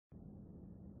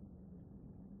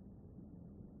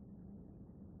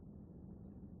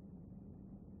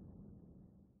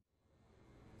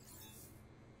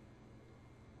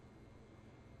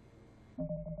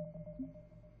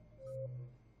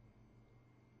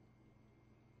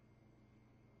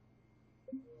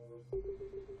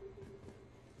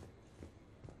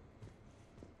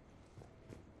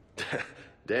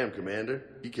Damn, Commander.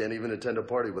 You can't even attend a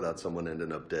party without someone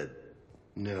ending up dead.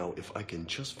 Now, if I can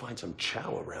just find some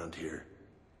chow around here,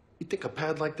 you'd think a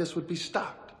pad like this would be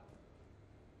stocked.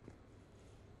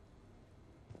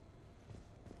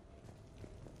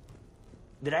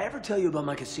 Did I ever tell you about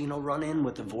my casino run-in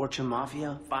with the Vorcha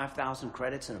Mafia? 5,000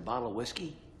 credits and a bottle of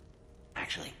whiskey?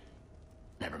 Actually,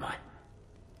 never mind.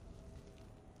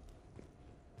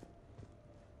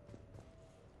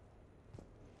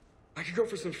 I could go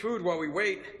for some food while we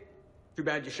wait. Too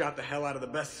bad you shot the hell out of the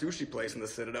best sushi place in the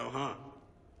Citadel, huh?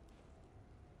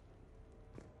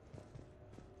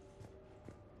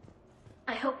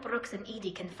 I hope Brooks and Edie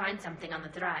can find something on the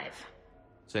drive.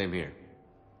 Same here.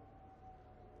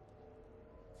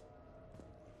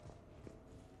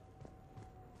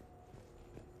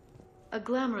 A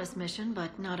glamorous mission,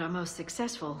 but not our most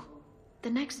successful.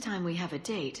 The next time we have a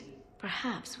date,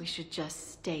 perhaps we should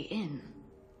just stay in.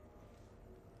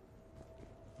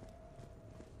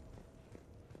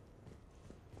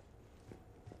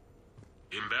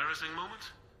 Embarrassing moments?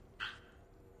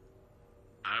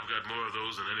 I've got more of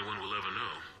those than anyone will ever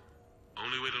know.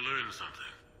 Only way to learn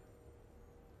something.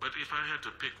 But if I had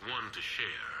to pick one to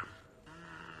share,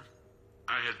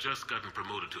 I had just gotten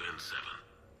promoted to N7.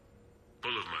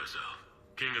 Full of myself,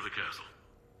 king of the castle.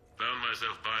 Found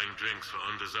myself buying drinks for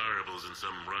undesirables in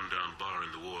some rundown bar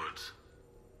in the wards.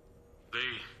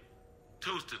 They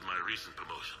toasted my recent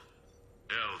promotion.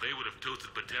 Hell, they would have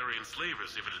toasted Batarian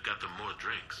slavers if it had got them more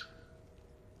drinks.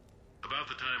 About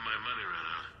the time my money ran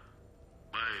out,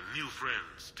 my new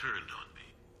friends turned on me.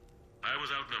 I was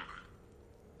outnumbered.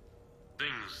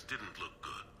 Things didn't look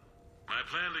good. My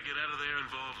plan to get out of there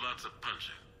involved lots of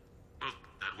punching. Well,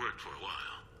 that worked for a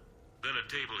while. Then a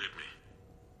table hit me,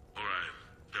 or I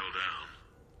fell down.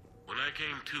 When I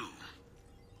came to,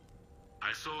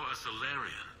 I saw a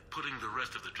Solarian putting the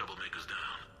rest of the troublemakers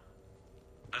down.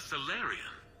 A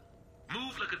Solarian?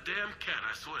 Moved like a damn cat,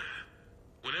 I swear.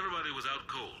 When everybody was out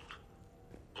cold.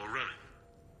 Or running.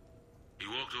 He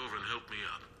walked over and helped me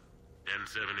up.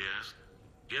 N7, he asked.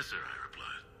 Yes, sir, I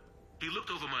replied. He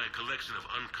looked over my collection of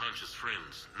unconscious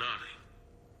friends, nodding.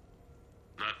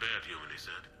 Not bad, human, he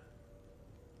said.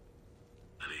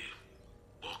 And he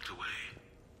walked away.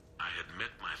 I had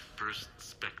met my first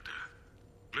Spectre.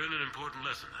 Learned an important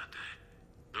lesson that day.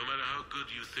 No matter how good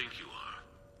you think you are,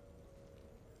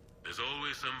 there's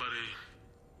always somebody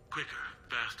quicker,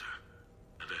 faster,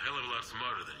 and a hell of a lot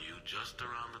smarter than you just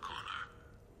around the corner.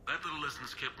 That little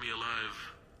lesson's kept me alive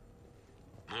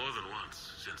more than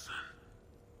once since then.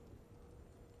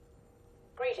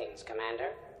 Greetings,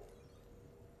 Commander.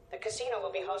 The casino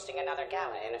will be hosting another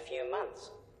gala in a few months.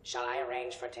 Shall I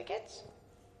arrange for tickets?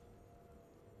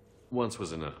 Once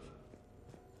was enough.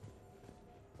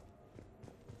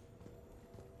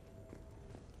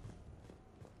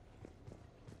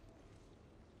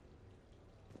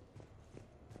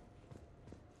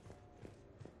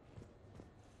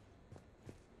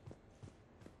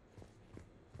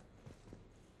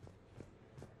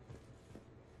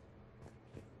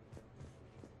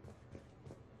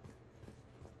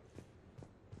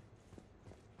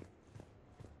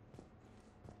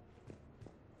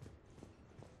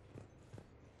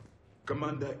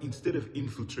 Commander, instead of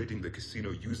infiltrating the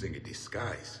casino using a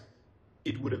disguise,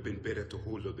 it would have been better to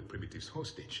hold all the primitives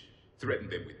hostage, threaten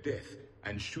them with death,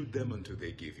 and shoot them until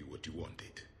they gave you what you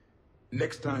wanted.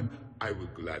 Next time, I will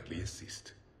gladly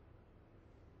assist.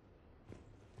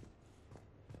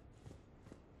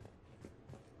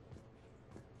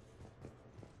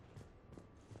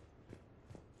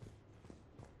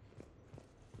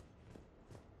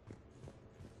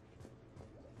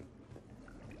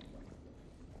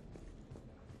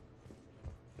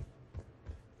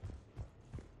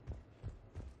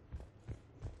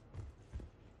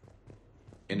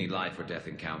 Any life or death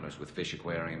encounters with fish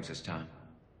aquariums this time?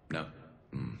 No?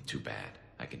 Too bad.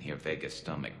 I can hear Vega's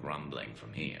stomach rumbling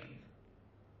from here.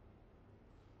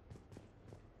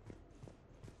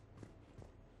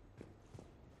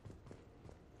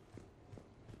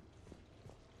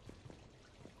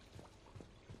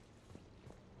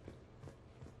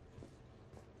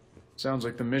 Sounds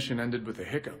like the mission ended with a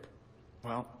hiccup.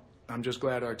 Well, I'm just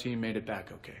glad our team made it back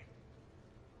okay.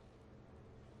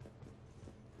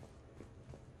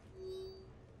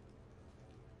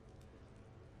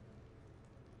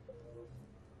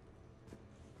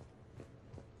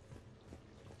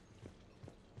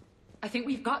 I think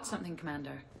we've got something,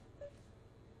 Commander.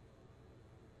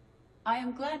 I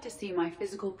am glad to see my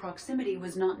physical proximity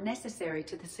was not necessary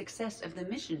to the success of the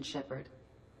mission, Shepard.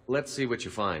 Let's see what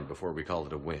you find before we call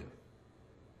it a win.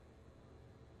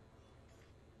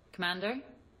 Commander,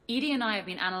 Edie and I have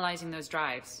been analyzing those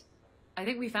drives. I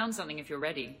think we found something if you're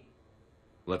ready.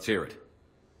 Let's hear it.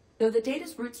 Though the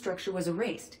data's root structure was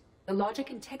erased, the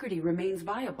logic integrity remains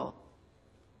viable.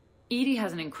 Edie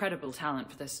has an incredible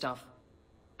talent for this stuff.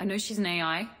 I know she's an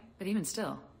AI, but even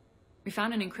still. We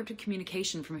found an encrypted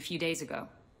communication from a few days ago.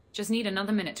 Just need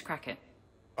another minute to crack it.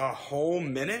 A whole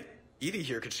minute? Edie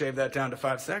here could shave that down to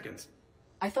 5 seconds.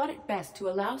 I thought it best to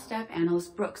allow Staff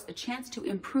Analyst Brooks a chance to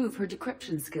improve her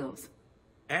decryption skills.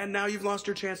 And now you've lost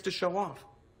your chance to show off.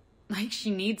 Like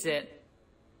she needs it.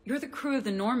 You're the crew of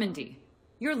the Normandy.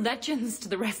 You're legends to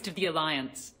the rest of the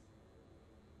Alliance.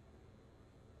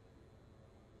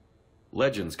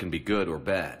 Legends can be good or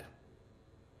bad.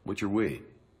 Which are we?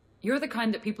 You're the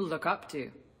kind that people look up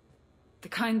to. The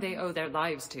kind they owe their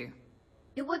lives to.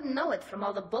 You wouldn't know it from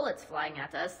all the bullets flying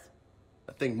at us.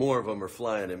 I think more of them are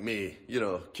flying at me. You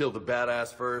know, kill the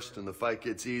badass first and the fight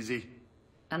gets easy.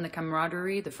 And the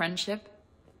camaraderie, the friendship.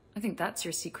 I think that's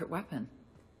your secret weapon.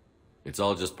 It's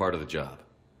all just part of the job.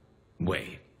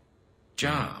 Wait.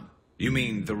 Job? You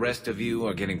mean the rest of you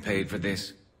are getting paid for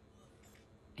this?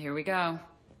 Here we go.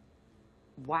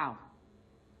 Wow.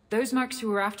 Those mercs who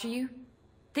were after you,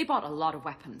 they bought a lot of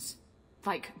weapons.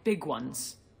 Like, big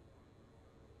ones.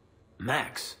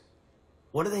 Max,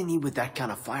 what do they need with that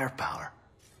kind of firepower?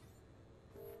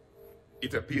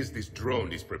 It appears this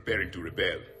drone is preparing to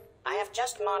rebel. I have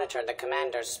just monitored the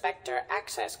Commander's Spectre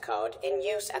access code in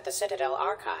use at the Citadel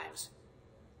archives.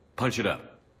 Punch it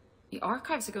up. The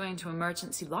archives are going into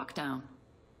emergency lockdown.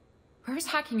 Whoever's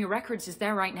hacking your records is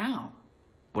there right now.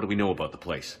 What do we know about the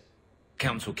place?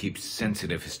 Council keeps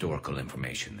sensitive historical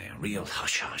information there. Real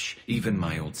hush-hush. Even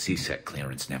my old CSEC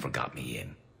clearance never got me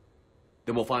in.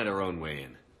 Then we'll find our own way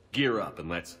in. Gear up and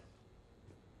let's...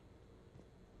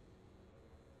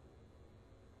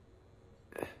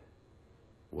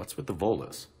 What's with the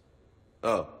Volas?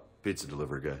 Oh, pizza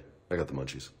delivery guy. I got the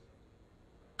munchies.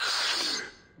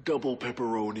 Double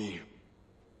pepperoni.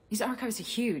 These archives are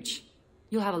huge.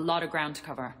 You'll have a lot of ground to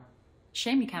cover.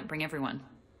 Shame you can't bring everyone.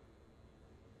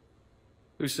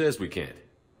 Who says we can't?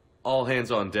 All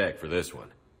hands on deck for this one.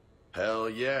 Hell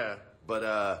yeah.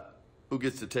 But, who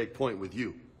gets to take point with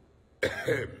you?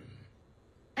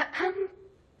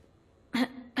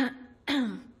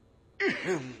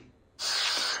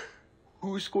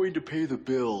 Who's going to pay the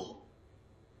bill?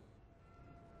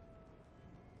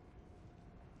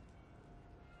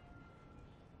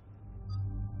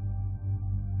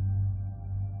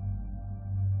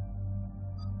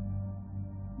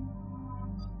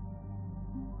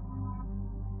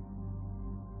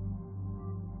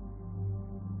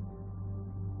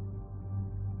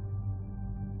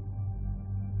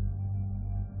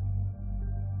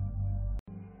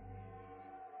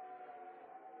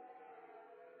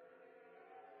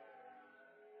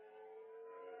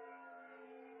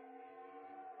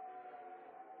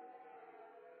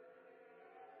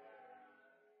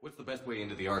 What's the best way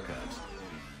into the archives?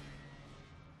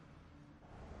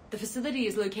 The facility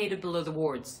is located below the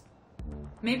wards.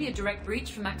 Maybe a direct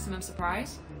breach for maximum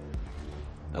surprise?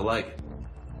 I like it.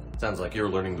 Sounds like you're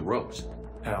learning the ropes.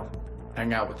 Hell,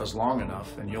 hang out with us long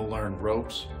enough and you'll learn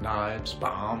ropes, knives,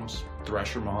 bombs,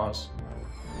 thresher maws.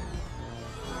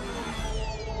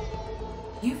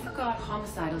 You forgot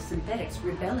homicidal synthetics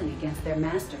rebelling against their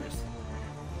masters.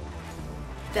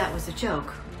 That was a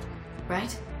joke,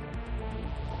 right?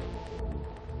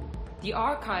 The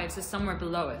archives are somewhere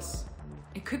below us.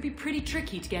 It could be pretty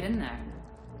tricky to get in there.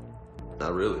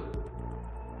 Not really.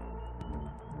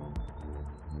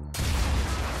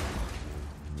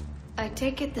 I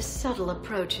take it the subtle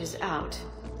approach is out.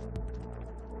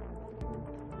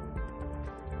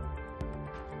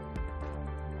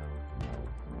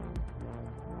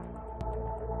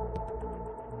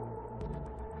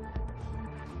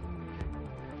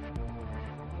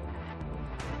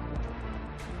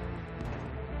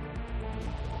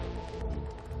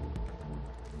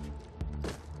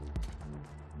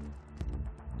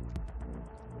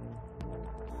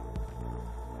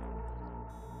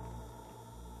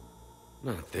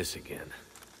 Not this again.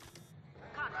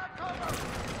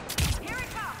 Here it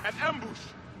comes! An ambush!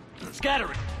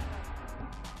 Scattering!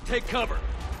 Take cover!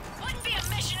 Wouldn't be a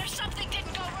mission if something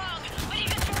didn't go wrong, but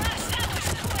even for us, that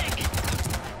was quick!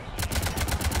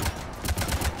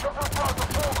 Jeopardize the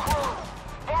full crew!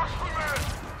 Box the men!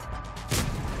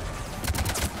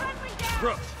 Friendly down!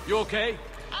 Brooks, you okay?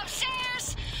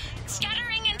 Upstairs!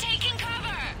 Scattering and taking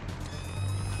cover!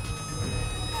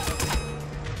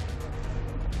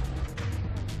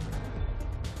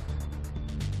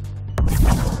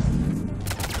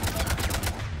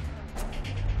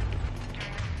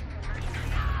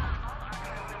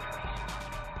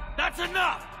 That's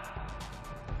enough!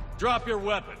 Drop your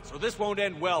weapons, or this won't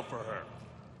end well for her.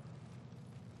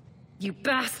 You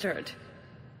bastard!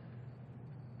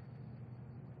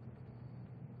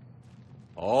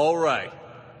 All right.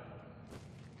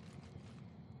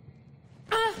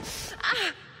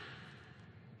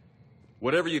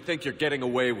 Whatever you think you're getting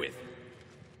away with,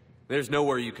 there's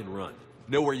nowhere you can run.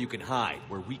 Nowhere you can hide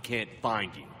where we can't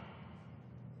find you.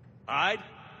 Hide?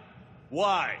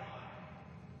 Why?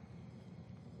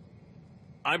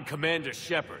 I'm Commander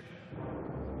Shepard.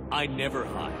 I never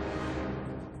hide.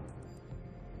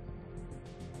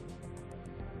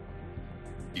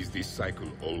 Is this cycle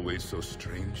always so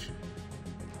strange?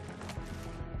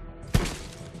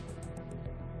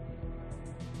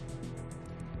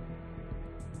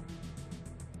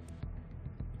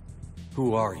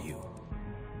 Who are you?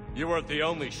 You weren't the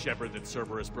only Shepard that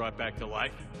Cerberus brought back to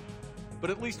life. But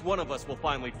at least one of us will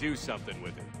finally do something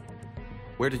with it.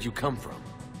 Where did you come from?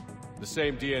 The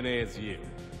same DNA as you.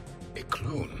 A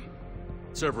clone?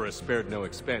 Cerberus spared no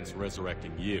expense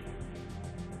resurrecting you.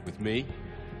 With me,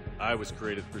 I was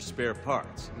created for spare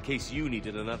parts, in case you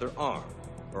needed another arm,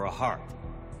 or a heart,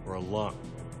 or a lung.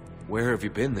 Where have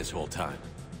you been this whole time?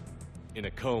 In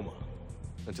a coma,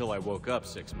 until I woke up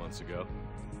 6 months ago.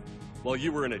 While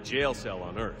you were in a jail cell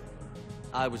on Earth,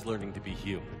 I was learning to be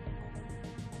human.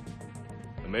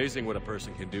 Amazing what a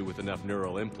person can do with enough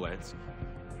neural implants.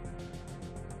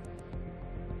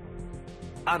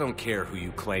 I don't care who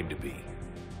you claim to be.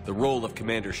 The role of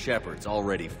Commander Shepard's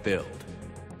already filled.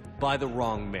 By the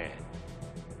wrong man.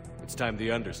 It's time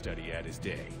the understudy had his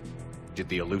day. Did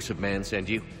the elusive man send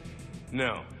you?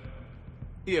 No.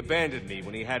 He abandoned me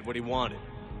when he had what he wanted.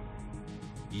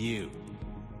 You.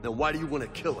 Then why do you want to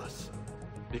kill us?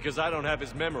 Because I don't have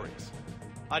his memories.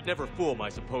 I'd never fool my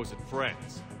supposed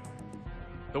friends.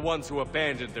 The ones who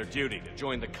abandoned their duty to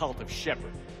join the cult of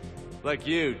Shepard. Like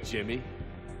you, Jimmy.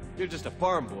 You're just a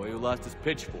farm boy who lost his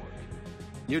pitchfork.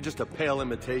 You're just a pale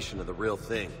imitation of the real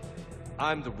thing.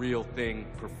 I'm the real thing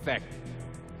perfected.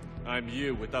 I'm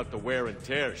you without the wear and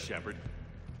tear, Shepard.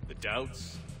 The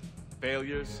doubts,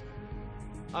 failures.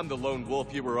 I'm the lone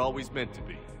wolf you were always meant to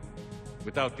be.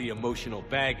 Without the emotional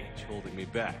baggage holding me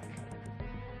back.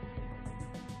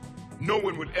 No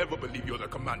one will ever believe you're the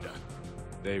commander.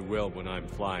 They will when I'm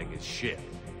flying his ship.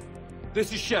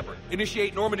 This is Shepard.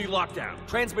 Initiate Normandy lockdown.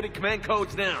 Transmitting command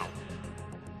codes now.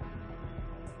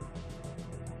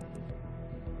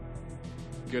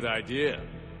 Good idea.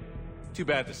 Too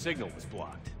bad the signal was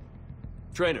blocked.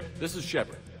 Trainer, this is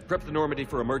Shepard. Prep the Normandy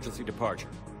for emergency departure.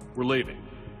 We're leaving.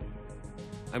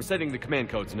 I'm sending the command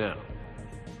codes now.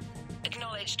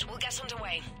 Acknowledged. We'll get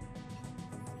underway.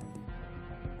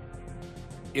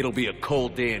 It'll be a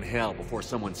cold day in hell before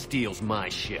someone steals my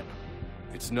ship.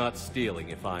 It's not stealing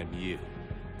if I'm you.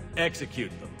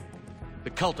 Execute them.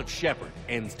 The cult of Shepard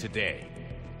ends today.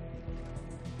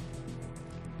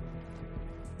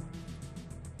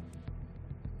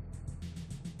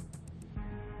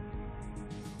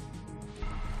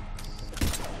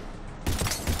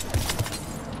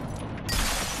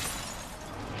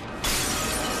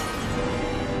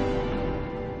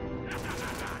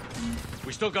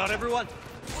 We still got everyone?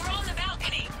 We're on the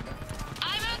balcony.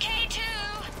 I'm okay too.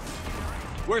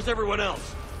 Where's everyone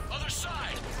else? Other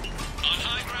side. On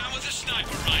high ground with a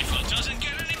sniper rifle. Doesn't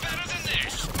get any better than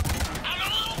this. Have a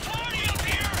little party up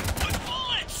here with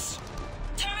bullets.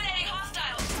 Terminating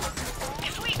hostiles.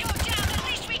 If we go down, at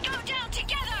least we go down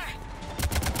together.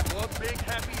 One big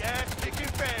happy ass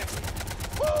kicking family.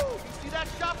 Woo! You see that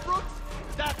shot, Brooks?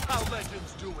 That's how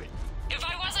legends do it. If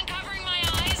I wasn't covering my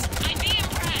eyes, I'd be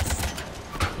impressed.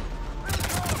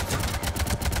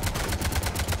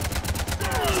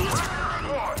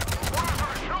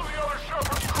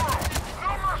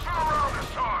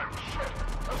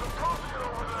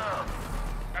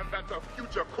 A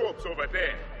future corpse over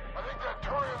there. I think that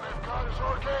Turian they've got is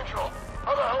Archangel.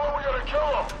 How the hell are we gonna kill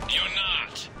him? You're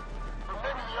not. But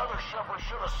maybe the other Shepard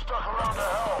should have stuck around to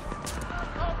help.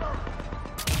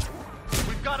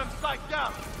 We've got him psyched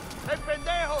out. Hey,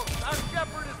 pendejos, our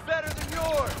Shepard is better than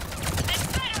yours. It's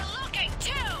better looking,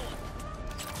 too.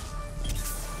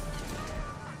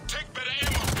 Take better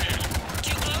ammo there.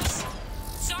 Too close?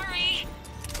 Sorry.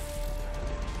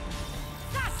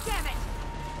 God damn it.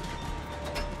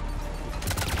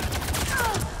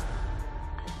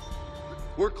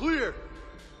 We're clear.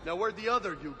 Now where'd the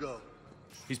other you go?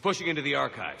 He's pushing into the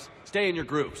archives. Stay in your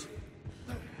groups.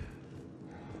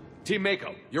 Team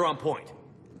Mako, you're on point.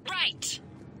 Right.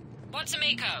 What's a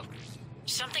Mako?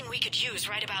 Something we could use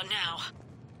right about now.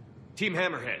 Team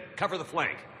Hammerhead, cover the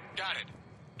flank. Got it.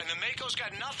 And the Mako's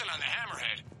got nothing on the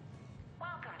Hammerhead.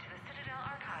 Welcome to the Citadel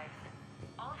Archives.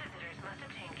 All visitors must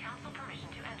obtain Council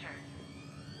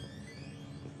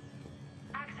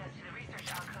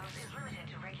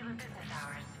regular business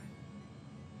hours.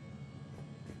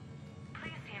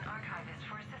 Please see an archivist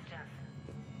for assistance.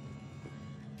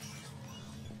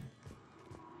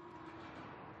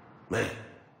 Man,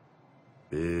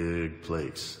 big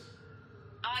place.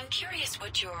 I'm curious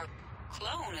what your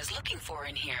clone is looking for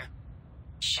in here.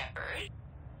 Shepard?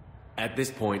 At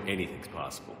this point, anything's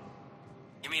possible.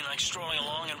 You mean like strolling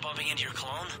along and bumping into your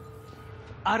clone?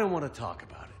 I don't want to talk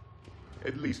about it.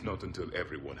 At least not until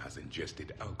everyone has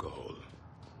ingested alcohol.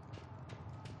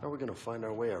 How are we gonna find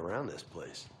our way around this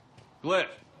place? Glyph,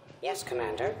 Yes,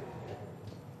 Commander.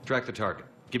 track the target.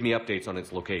 Give me updates on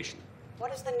its location.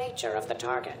 What is the nature of the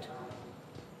target?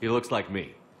 He looks like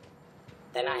me.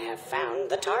 Then I have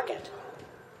found the target.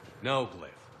 No, Glyph.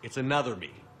 It's another me.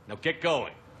 Now get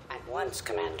going. At once,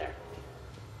 Commander.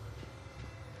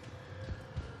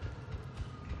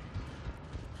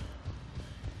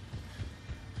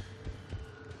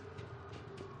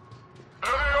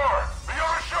 There they are! The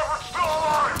other Shepard's still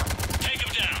alive! Take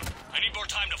him down. I need more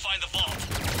time to find the vault.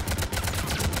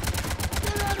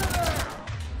 Get out of there!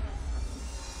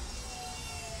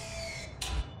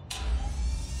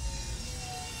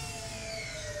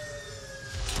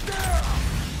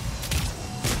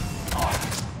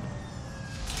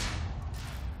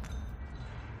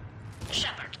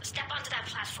 Shepard, step onto that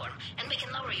platform, and we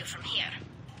can lower you from here.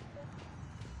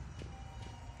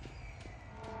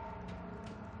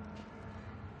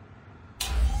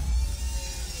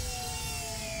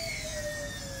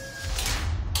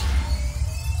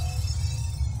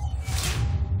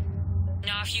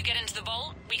 Now, if you get into the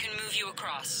vault, we can move you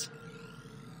across.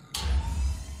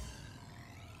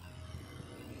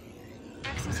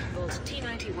 Access to Vault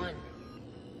T91.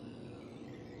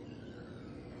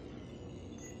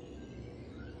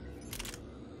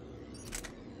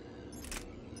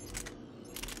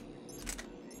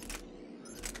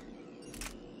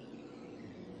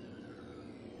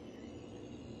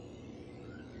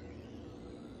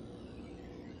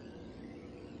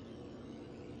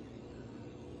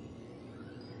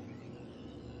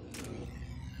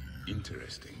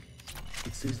 Interesting.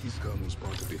 It says this gun was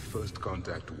part of the First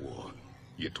Contact War,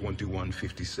 year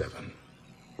 2157.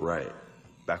 Right.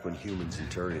 Back when human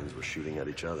Centurions were shooting at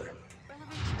each other.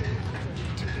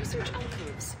 To research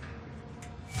alcoves.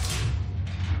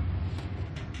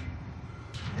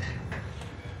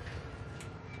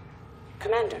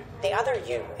 Commander, the other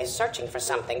U is searching for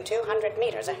something 200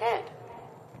 meters ahead.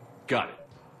 Got it.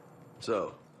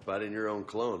 So, fighting your own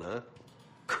clone, huh?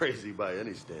 Crazy by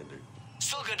any standard.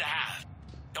 Still good to have.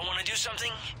 Don't want to do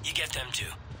something? You get them to.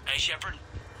 Hey, Shepard?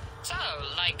 So,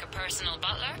 like a personal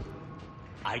butler?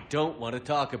 I don't want to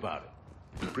talk about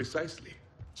it. Precisely.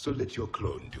 So let your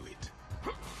clone do it.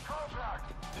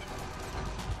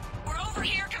 We're over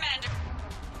here, Commander.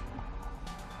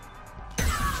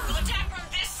 We'll attack from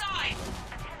this side.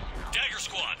 Dagger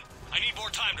Squad, I need more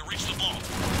time to reach the vault.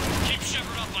 Keep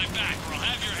Shepard off my back or I'll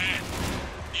have your head.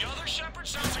 The other Shepard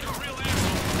sounds like a real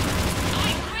asshole.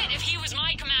 I'd quit if he was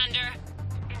my commander.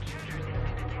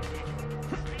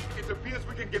 It appears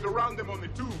we can get around them on the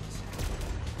tubes.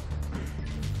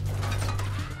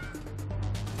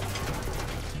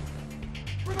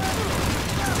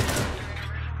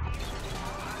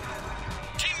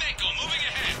 Team Mako moving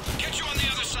ahead. Get you on the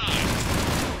other side.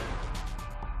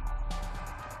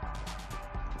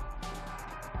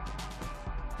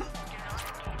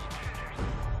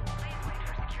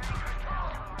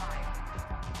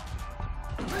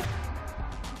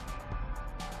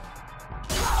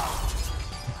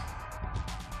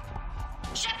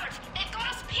 Shepard, they've got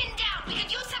us pinned down. We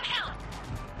could use some help.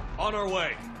 On our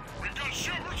way. We've got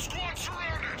Shepard squad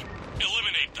surrounded!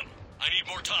 Eliminate them. I need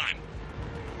more time.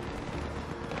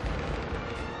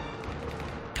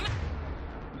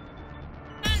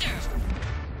 Commander!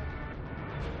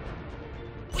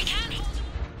 We can't hold him.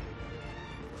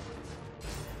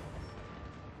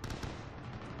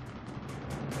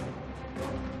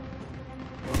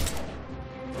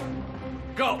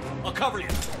 Go! I'll cover you.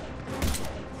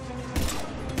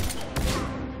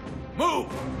 Move!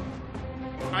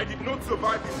 I did not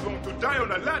survive this long to die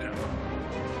on a ladder.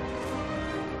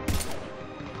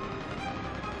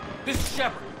 This is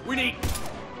Shepard. We need...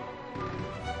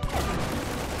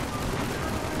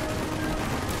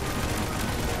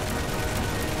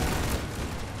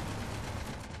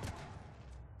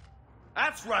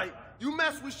 That's right. You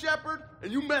mess with Shepard,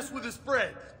 and you mess with his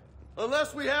friends.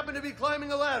 Unless we happen to be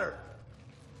climbing a ladder.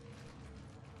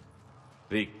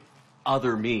 The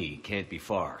other me can't be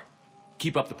far.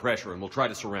 Keep up the pressure and we'll try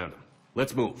to surround him.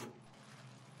 Let's move.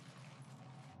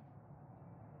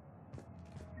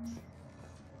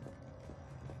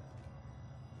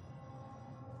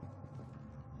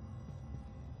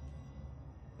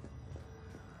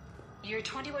 Year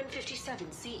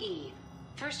 2157 CE.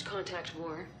 First contact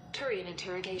war, Turian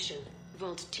interrogation.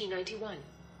 Vault T91.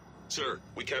 Sir,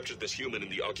 we captured this human in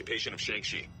the occupation of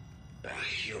Shang-Chi. A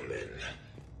human.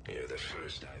 You're the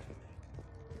first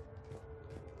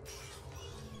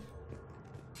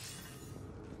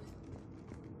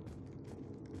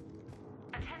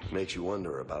I've... Makes you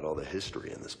wonder about all the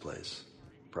history in this place.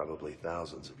 Probably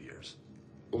thousands of years.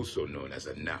 Also known as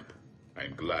a nap.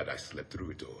 I'm glad I slept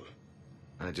through it all.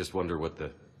 I just wonder what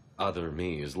the other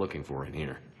me is looking for in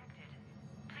here.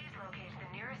 Please locate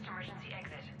the nearest emergency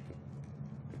exit.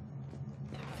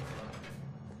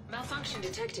 Malfunction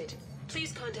detected.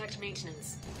 Please contact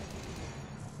maintenance.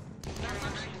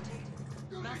 Malfunction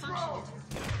detected. Malfunction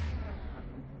detected.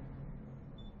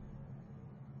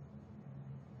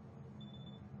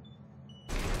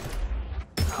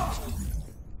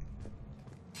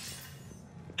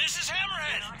 This is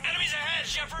Hammerhead! Enemies ahead,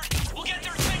 Shepard! We'll get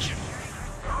their attention!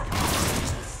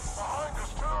 Behind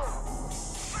us, too!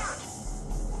 Shit!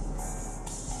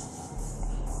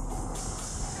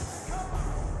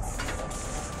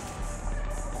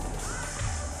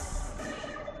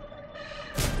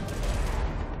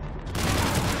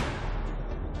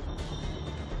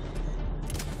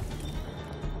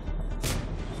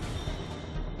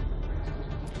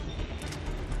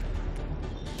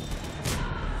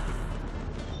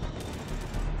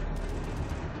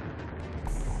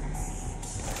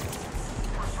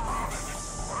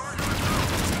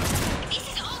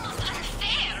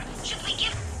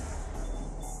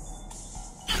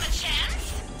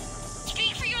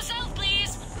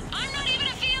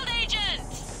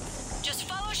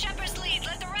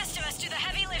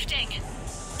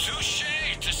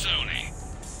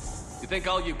 Think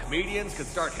all you comedians could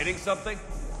start hitting something?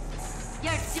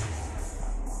 You're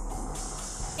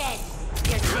dead.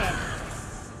 You're dead.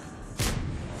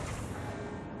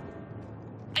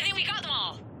 I think we got them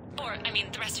all. Or, I mean,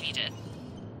 the rest of you did.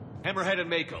 Hammerhead and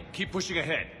Mako, keep pushing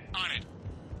ahead. On it.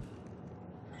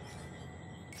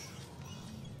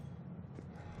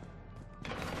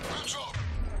 Hands up!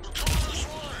 They're coming this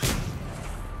way!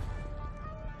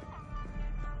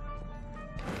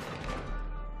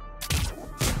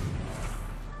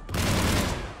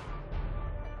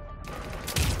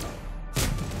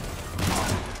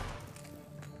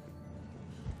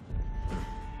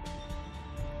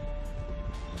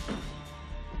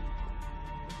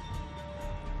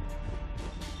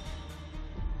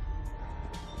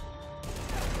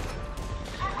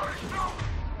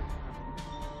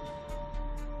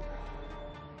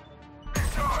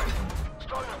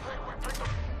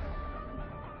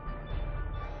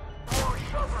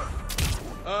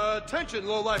 Attention,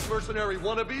 low-life mercenary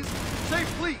wannabes. Say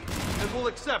please, and we'll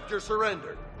accept your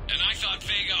surrender. And I thought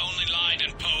Vega only lied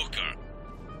in poker.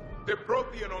 The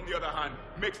Prothean, on the other hand,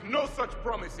 makes no such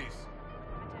promises.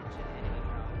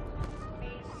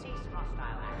 Please cease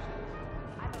hostile actions.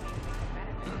 I believe we can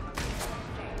benefit from the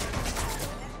exchange.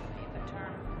 Additionally, the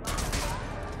term does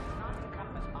not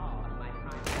encompass all of my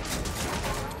primary.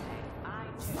 I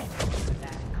too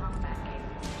possess combat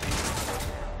capabilities.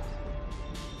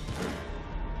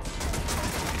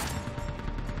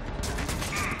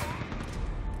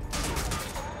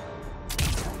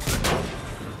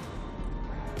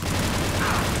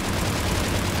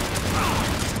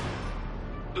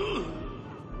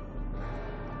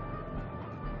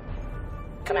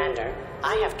 Commander,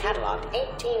 I have cataloged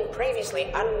 18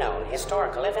 previously unknown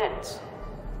historical events.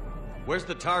 Where's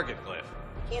the target, Cliff?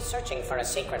 He is searching for a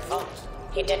secret vault.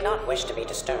 He did not wish to be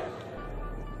disturbed.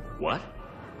 What?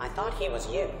 I thought he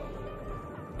was you.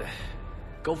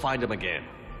 Go find him again.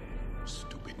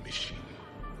 Stupid machine.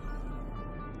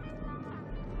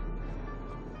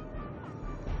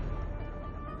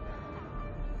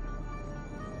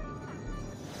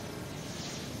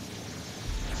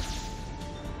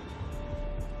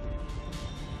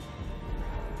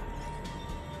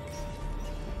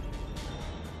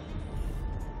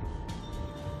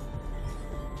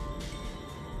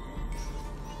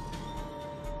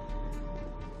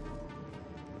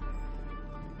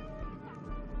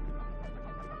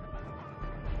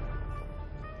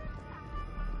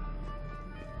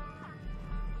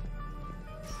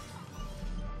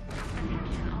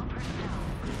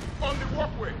 On the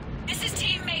walkway! This is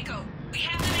Team Mako. We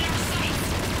have them in our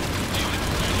sights.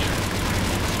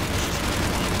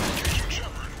 Engaging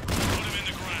Shepard. Put him in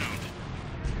the ground.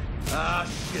 Ah,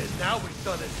 shit, now we've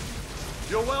done it.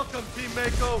 You're welcome, Team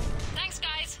Mako. Thanks,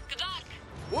 guys. Good luck.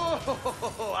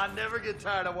 Whoa, I never get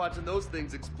tired of watching those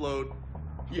things explode.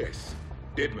 Yes,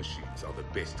 dead machines are the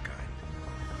best kind.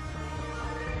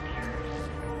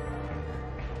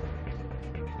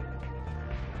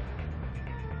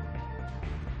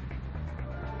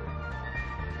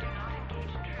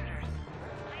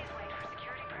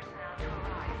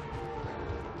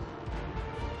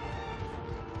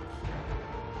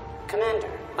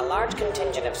 Commander, a large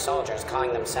contingent of soldiers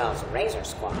calling themselves Razor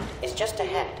Squad is just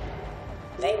ahead.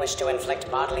 They wish to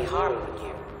inflict bodily harm on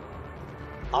you.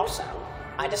 Also,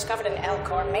 I discovered an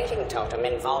L-Core mating totem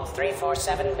in Vault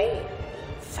 347B.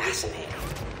 Fascinating.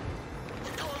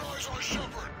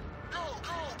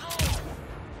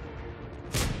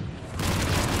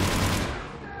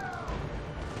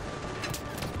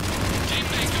 Team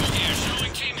Mako here,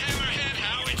 showing Team Hammerhead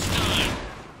how it's done.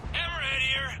 Hammerhead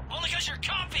here, only because you're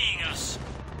copying us.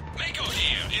 Mako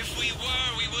here, if we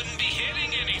were, we wouldn't be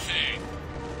hitting anything.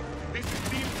 This is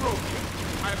Team Proteus.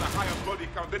 I have a higher body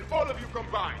count than all of you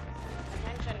combined.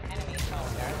 Attention, enemy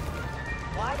soldier.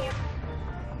 Why do you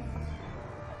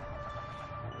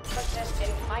persist in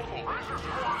fighting?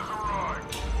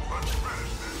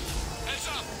 Heads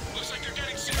up! Looks like they're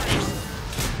getting serious.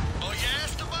 Oh yeah,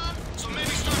 Esteban? So maybe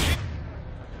start hitting.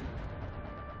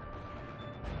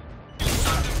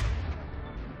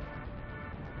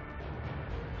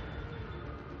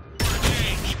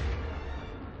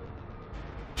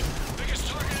 Biggest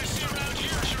target I see around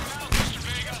here is your mouth, Mr.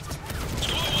 Vega.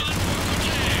 Squad 1,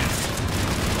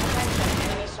 Attention,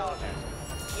 enemy soldier.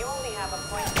 You only have a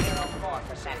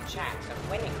 0.04% chance of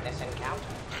winning this encounter.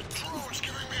 That drone's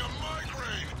giving me a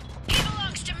migraine. He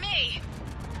belongs to me.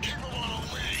 Keep him on a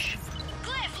leash.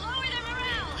 Cliff, lower the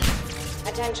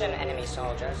morale. Attention, enemy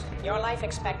soldiers. Your life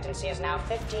expectancy is now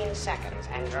 15 seconds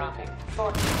and dropping.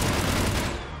 14.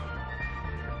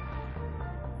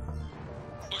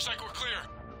 Looks like we're clear.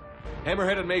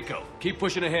 Hammerhead and Mako, keep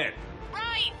pushing ahead.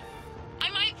 Right. I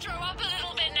might throw up a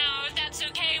little bit now, if that's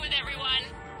okay with everyone.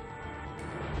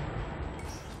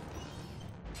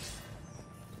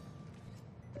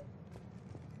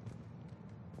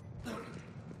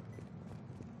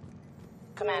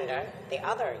 Commander, the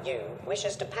other you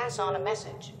wishes to pass on a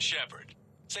message. Shepard,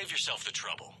 save yourself the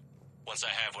trouble. Once I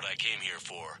have what I came here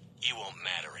for, you won't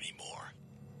matter anymore.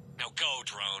 Now go,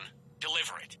 drone.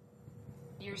 Deliver it.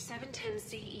 Your 710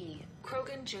 CE,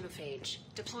 Krogan Genophage.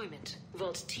 Deployment,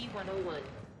 Vault T-101.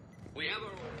 We have a...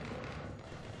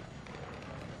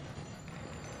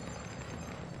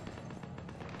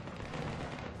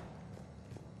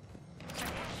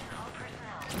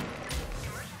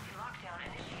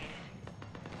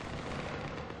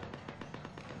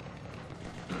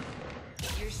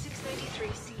 Your 693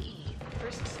 CE,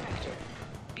 First Spectre.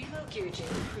 Below Gear J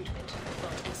recruitment,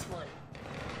 Vault S1.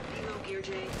 Below Gear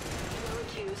J, you are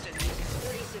accused of using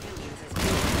 30 civilians as to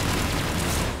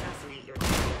assassinate your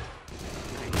target.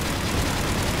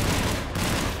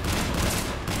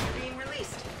 You're being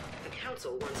released. The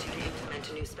Council wants you to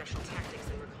implement new special tactics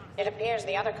and reconnaissance. It appears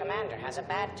the other commander has a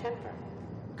bad temper.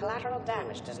 Collateral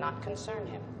damage does not concern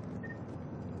him.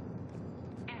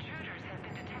 Intruders have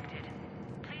been detected.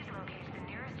 Please locate the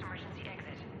nearest emergency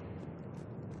exit.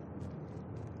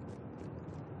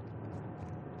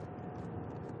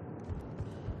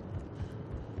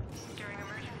 During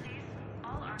emergencies,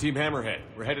 all armed... Team Hammerhead,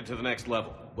 we're headed to the next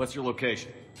level. What's your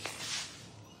location?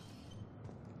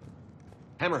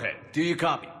 Hammerhead, do you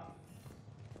copy?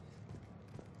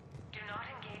 Do not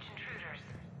engage intruders.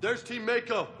 There's Team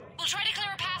Mako. We'll try to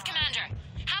clear a path, Commander.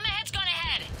 Hammerhead's gone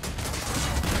ahead.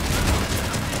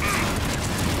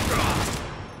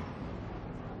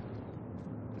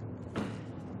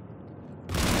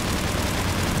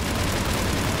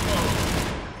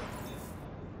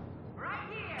 Right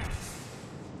here.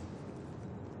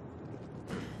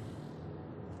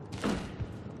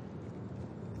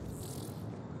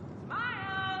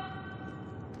 Miles!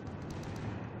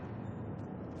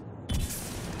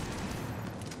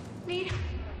 Need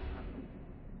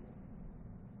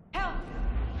Help!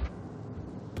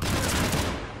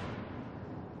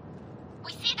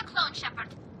 We see the clone,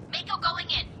 Shepard. Mako going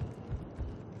in.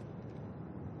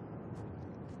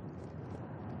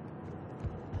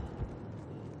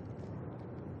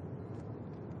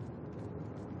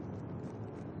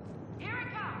 Here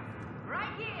it comes!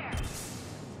 Right here!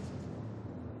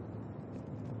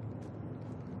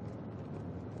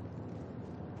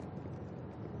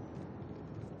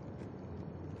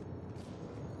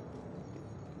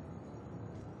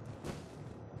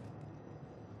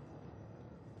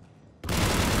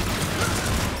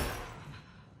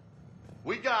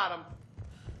 We got him.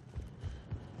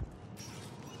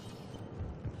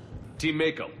 Team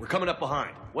Mako, we're coming up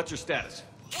behind. What's your status?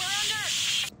 We're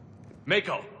under...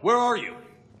 Mako, where are you?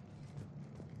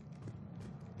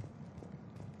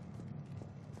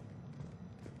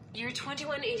 Your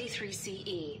 2183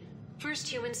 CE, First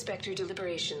Human Spectre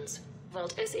Deliberations,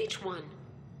 Vault SH1.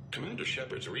 Commander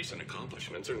Shepard's recent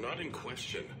accomplishments are not in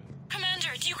question. Commander,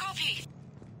 do you copy?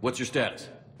 What's your status?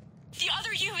 The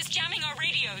other U is jamming our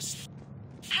radios.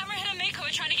 Hammerhead and Mako are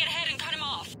trying to get ahead and cut him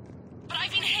off. but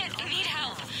I've been hit and need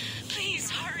help. Please,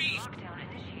 hurry.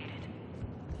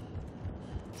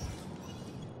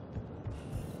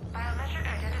 Biometric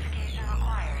identification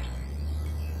required.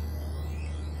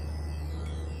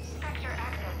 Spectre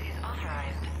access is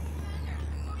authorized.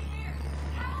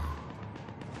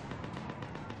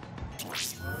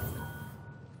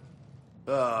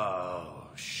 Oh,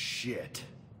 shit.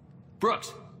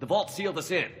 Brooks, the vault sealed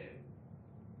us in.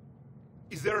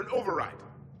 Is there an override?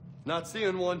 Not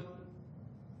seeing one.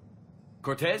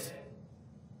 Cortez?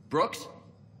 Brooks?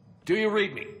 Do you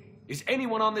read me? Is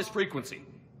anyone on this frequency?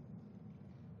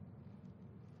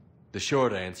 The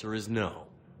short answer is no.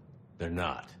 They're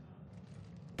not.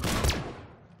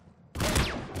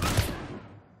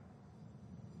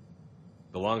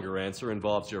 The longer answer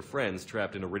involves your friends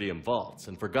trapped in Iridium vaults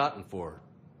and forgotten for,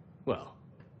 well,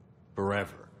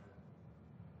 forever.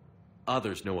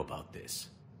 Others know about this.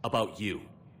 About you.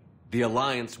 The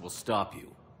Alliance will stop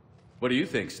you. What do you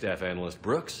think, Staff Analyst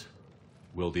Brooks?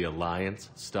 Will the Alliance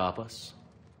stop us?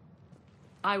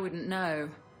 I wouldn't know.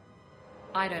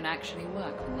 I don't actually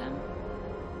work for them.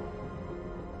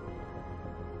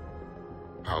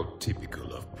 How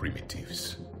typical of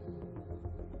primitives.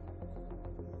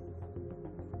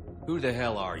 Who the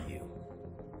hell are you?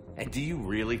 And do you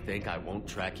really think I won't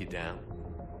track you down?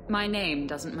 My name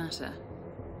doesn't matter.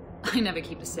 I never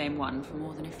keep the same one for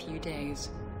more than a few days.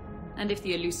 And if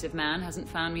the elusive man hasn't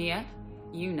found me yet,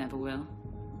 you never will.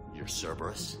 You're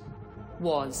Cerberus?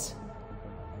 Was.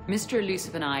 Mr.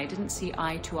 Elusive and I didn't see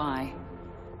eye to eye.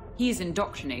 He's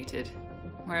indoctrinated,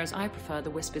 whereas I prefer the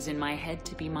whispers in my head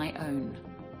to be my own.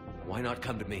 Why not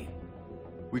come to me?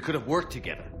 We could have worked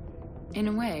together. In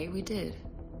a way, we did.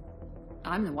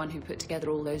 I'm the one who put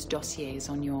together all those dossiers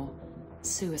on your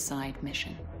suicide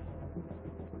mission.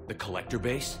 The Collector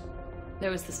base?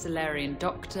 There was the Solarian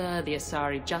Doctor, the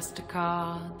Asari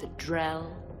Justicar, the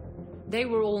Drell. They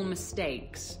were all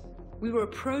mistakes. We were a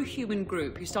pro-human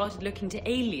group who started looking to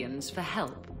aliens for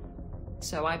help.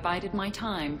 So I bided my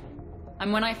time.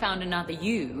 And when I found another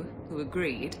you who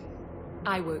agreed,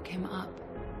 I woke him up.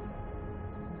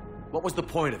 What was the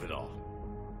point of it all?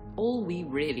 All we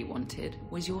really wanted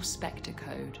was your Spectre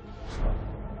code.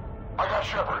 I got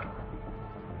Shepard.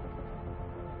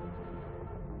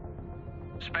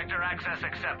 Spectre access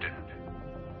accepted.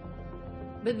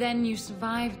 But then you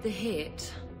survived the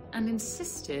hit and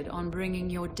insisted on bringing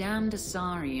your damned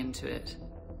Asari into it.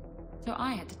 So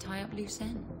I had to tie up loose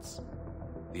ends.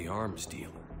 The arms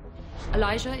dealer.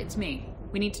 Elijah, it's me.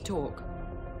 We need to talk.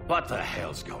 What the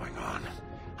hell's going on?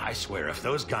 I swear if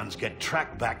those guns get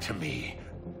tracked back to me...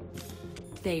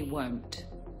 They won't.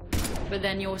 But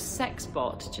then your sex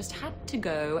bot just had to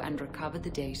go and recover the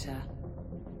data.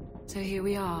 So here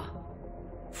we are,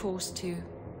 forced to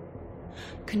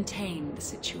contain the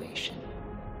situation.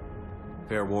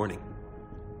 Fair warning.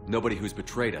 Nobody who's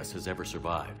betrayed us has ever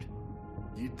survived.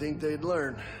 You'd think they'd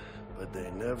learn, but they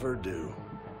never do.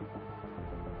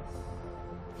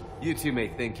 You two may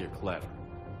think you're clever.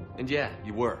 And yeah,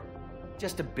 you were.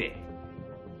 Just a bit.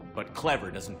 But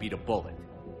clever doesn't beat a bullet.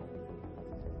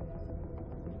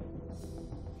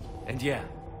 And yeah,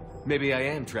 maybe I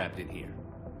am trapped in here.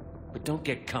 But don't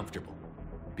get comfortable.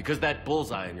 Because that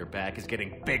bullseye on your back is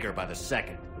getting bigger by the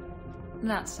second.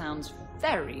 That sounds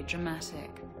very dramatic.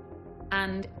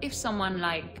 And if someone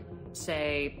like,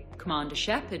 say, Commander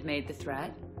Shepard made the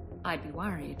threat, I'd be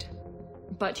worried.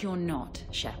 But you're not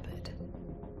Shepard.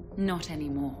 Not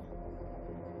anymore.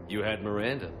 You had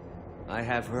Miranda. I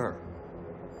have her.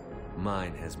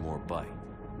 Mine has more bite.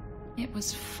 It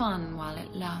was fun while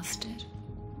it lasted.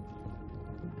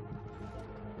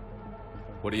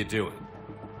 What are you doing?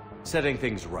 Setting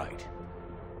things right.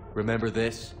 Remember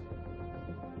this?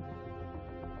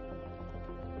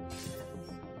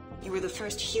 You were the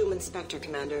first human Spectre,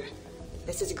 Commander.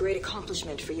 This is a great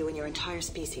accomplishment for you and your entire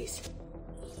species.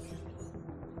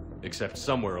 Except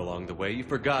somewhere along the way, you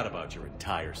forgot about your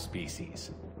entire species.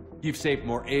 You've saved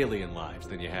more alien lives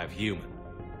than you have human.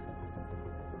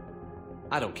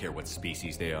 I don't care what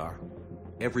species they are.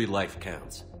 Every life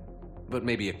counts. But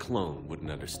maybe a clone wouldn't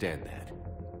understand that.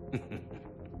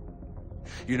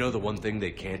 You know the one thing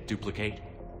they can't duplicate?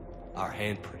 Our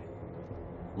handprint.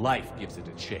 Life gives it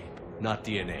its shape, not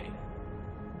DNA.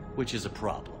 Which is a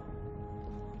problem.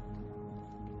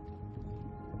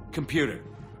 Computer,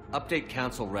 update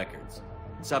Council records.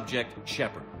 Subject,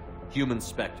 Shepard. Human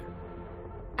Spectre.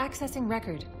 Accessing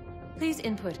record. Please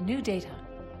input new data.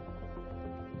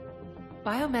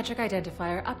 Biometric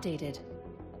identifier updated.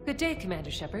 Good day,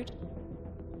 Commander Shepard.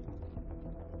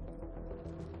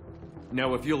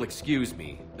 Now, if you'll excuse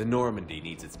me, the Normandy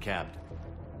needs its captain.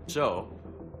 So,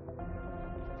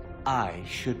 I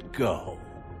should go.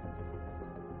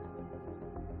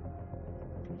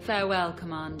 Farewell,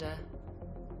 Commander.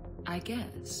 I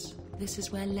guess this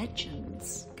is where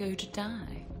legends go to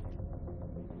die.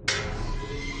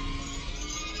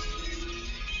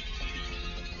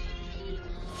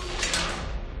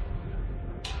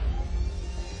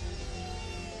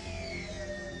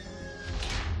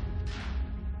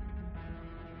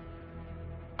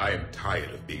 I am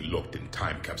tired of being locked in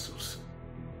time capsules.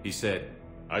 He said,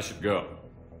 I should go.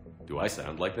 Do I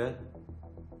sound like that?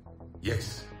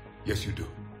 Yes. Yes, you do.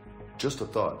 Just a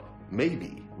thought.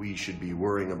 Maybe we should be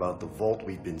worrying about the vault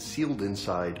we've been sealed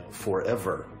inside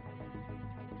forever.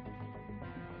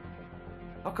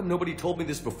 How come nobody told me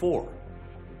this before?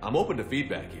 I'm open to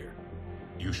feedback here.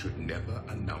 You should never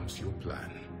announce your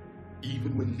plan.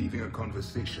 Even when leaving a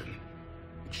conversation,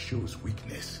 it shows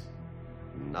weakness.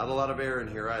 Not a lot of air in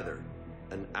here either.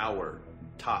 An hour,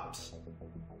 tops.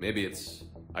 Maybe it's,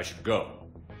 I should go.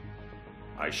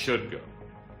 I should go.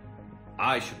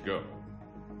 I should go.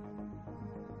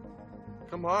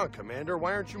 Come on, Commander.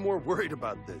 Why aren't you more worried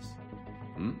about this?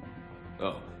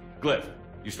 Oh, Glyph,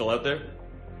 you still out there?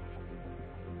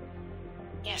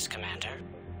 Yes, Commander.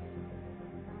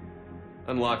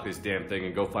 Unlock this damn thing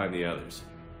and go find the others.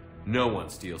 No one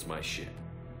steals my ship.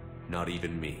 Not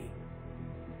even me.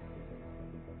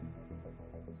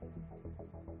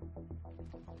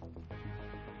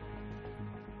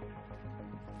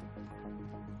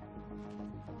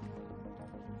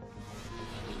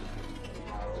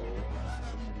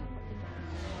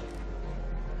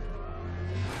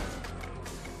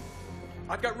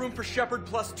 I've got room for Shepard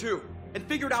 +2, and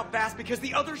figured out fast because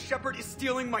the other Shepard is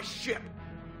stealing my ship.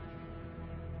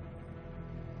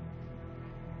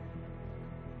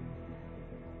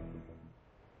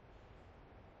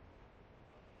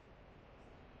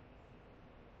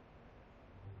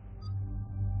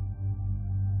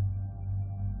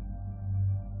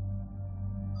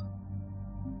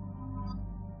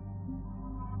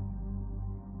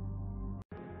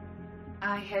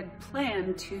 I had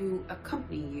planned to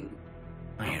accompany you.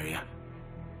 I hear ya.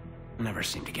 Never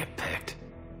seem to get picked.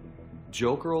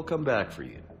 Joker will come back for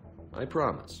you. I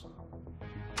promise.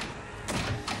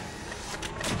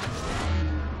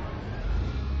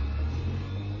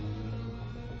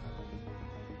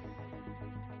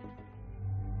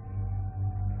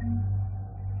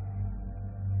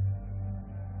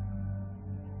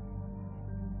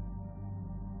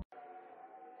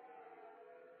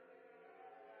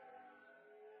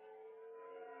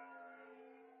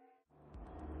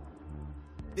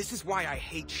 This is why I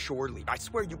hate shore leave. I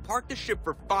swear you parked the ship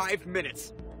for 5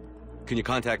 minutes. Can you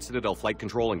contact Citadel Flight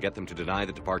Control and get them to deny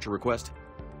the departure request?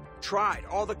 Tried.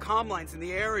 All the comm lines in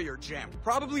the area are jammed.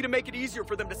 Probably to make it easier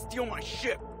for them to steal my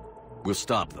ship. We'll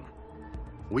stop them.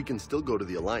 We can still go to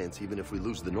the Alliance even if we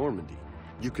lose the Normandy.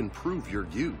 You can prove you're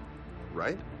you,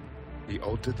 right? He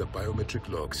altered the biometric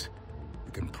logs.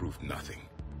 We can prove nothing.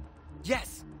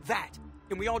 Yes, that.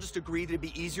 Can we all just agree that it'd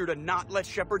be easier to not let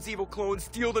Shepard's evil clone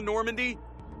steal the Normandy?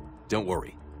 Don't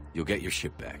worry. You'll get your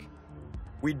ship back.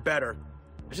 We'd better.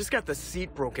 I just got the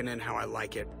seat broken in how I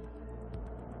like it.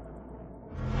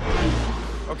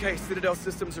 Okay, Citadel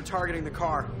systems are targeting the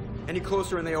car. Any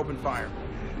closer and they open fire.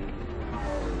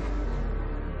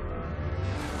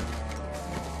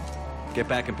 Get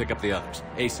back and pick up the others.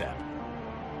 ASAP.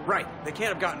 Right. They can't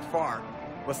have gotten far.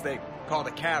 Unless they called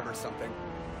a cab or something.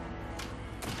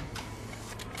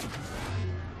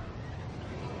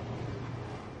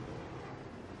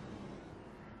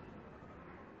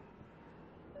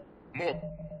 More.